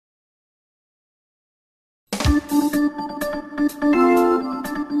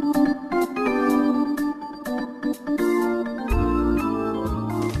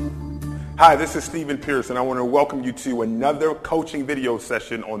Hi, this is Stepehne Pierce, and I want to welcome you to another coaching video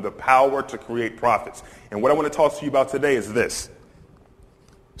session on the power to create profits. And what I want to talk to you about today is this: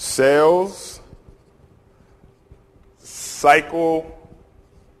 sales cycle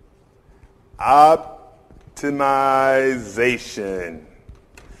optimization.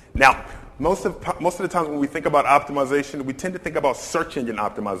 Now, most of the times when we think about optimization, we tend to think about search engine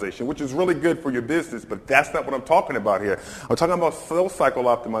optimization, which is really good for your business, but that's not what I'm talking about here. I'm talking about sales cycle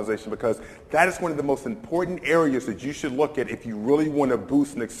optimization because that is one of the most important areas that you should look at if you really want to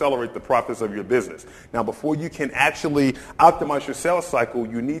boost and accelerate the profits of your business. Now, before you can actually optimize your sales cycle,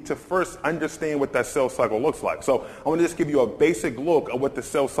 you need to first understand what that sales cycle looks like. So I want to just give you a basic look at what the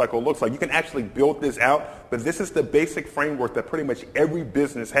sales cycle looks like. You can actually build this out, but this is the basic framework that pretty much every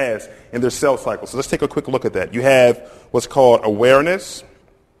business has in their sales cycle. So let's take a quick look at that. You have what's called awareness,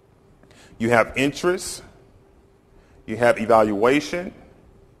 you have interest, you have evaluation,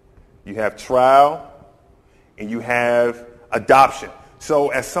 you have trial, and you have adoption. So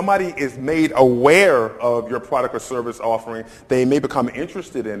as somebody is made aware of your product or service offering, they may become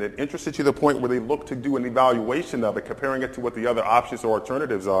interested in it, interested to the point where they look to do an evaluation of it, comparing it to what the other options or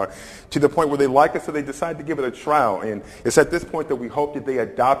alternatives are, to the point where they like it, so they decide to give it a trial. And it's at this point that we hope that they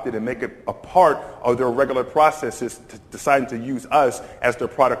adopt it and make it a part of their regular processes, deciding to use us as their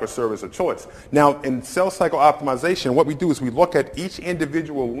product or service of choice. Now, in sales cycle optimization, what we do is we look at each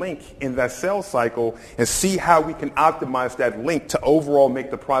individual link in that sales cycle and see how we can optimize that link to overall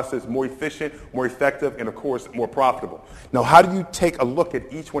make the process more efficient, more effective, and of course, more profitable. Now, how do you take a look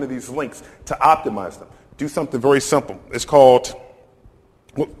at each one of these links to optimize them? Do something very simple. It's called,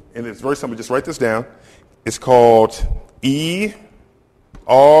 and it's very simple, just write this down. It's called ERRC.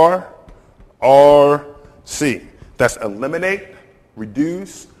 That's eliminate,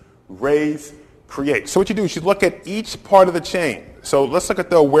 reduce, raise, create. So what you do is you look at each part of the chain. So let's look at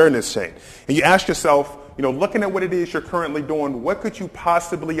the awareness chain. And you ask yourself, looking at what it is you're currently doing, what could you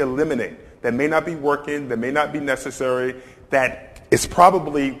possibly eliminate that may not be working, that may not be necessary, that is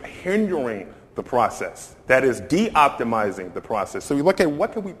probably hindering the process, that is de-optimizing the process. So we look at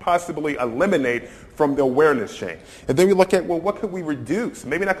what can we possibly eliminate from the awareness chain. And then we look at, what could we reduce?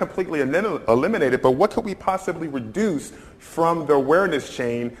 Maybe not completely eliminate it, but what could we possibly reduce from the awareness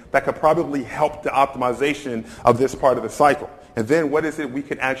chain that could probably help the optimization of this part of the cycle? And then what is it we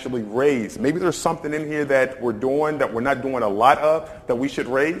can actually raise? Maybe there's something in here that we're doing that we're not doing a lot of that we should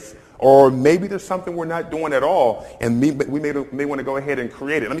raise. Or maybe there's something we're not doing at all, and we may want to go ahead and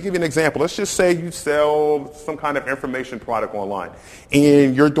create it. Let me give you an example. Let's just say you sell some kind of information product online,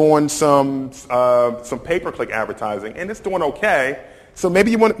 and you're doing some pay-per-click advertising, and it's doing okay. So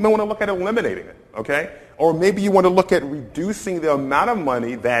maybe you may want to look at eliminating it, okay? Or maybe you want to look at reducing the amount of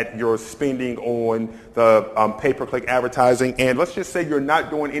money that you're spending on the pay-per-click advertising, and let's just say you're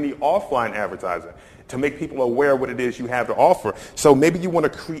not doing any offline advertising to make people aware of what it is you have to offer. So maybe you want to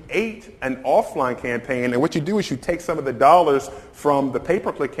create an offline campaign, and what you do is you take some of the dollars from the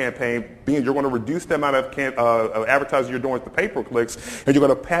pay-per-click campaign, being you're going to reduce the amount of advertising you're doing with the pay-per-clicks, and you're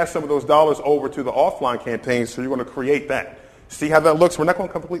going to pass some of those dollars over to the offline campaign, so you're going to create that. See how that looks? We're not going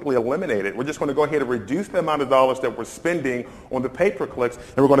to completely eliminate it. We're just going to go ahead and reduce the amount of dollars that we're spending on the pay-per-clicks,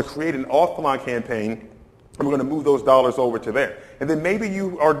 and we're going to create an offline campaign, and we're going to move those dollars over to there. And then maybe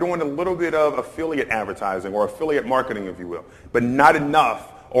you are doing a little bit of affiliate advertising or affiliate marketing, if you will, but not enough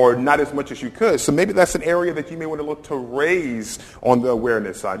or not as much as you could. So maybe that's an area that you may want to look to raise on the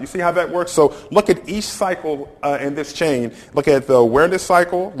awareness side. You see how that works? So look at each cycle in this chain. Look at the awareness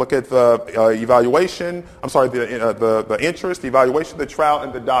cycle. Look at the the interest, the evaluation, the trial,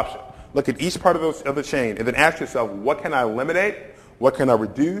 and the adoption. Look at each part of the chain, and then ask yourself, what can I eliminate? What can I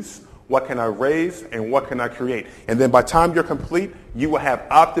reduce? What can I raise, and what can I create? And then by the time you're complete, you will have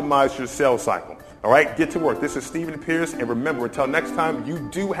optimized your sales cycle. All right, get to work. This is Stepehne Pierce, and remember, until next time, you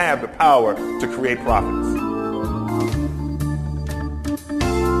do have the power to create profits.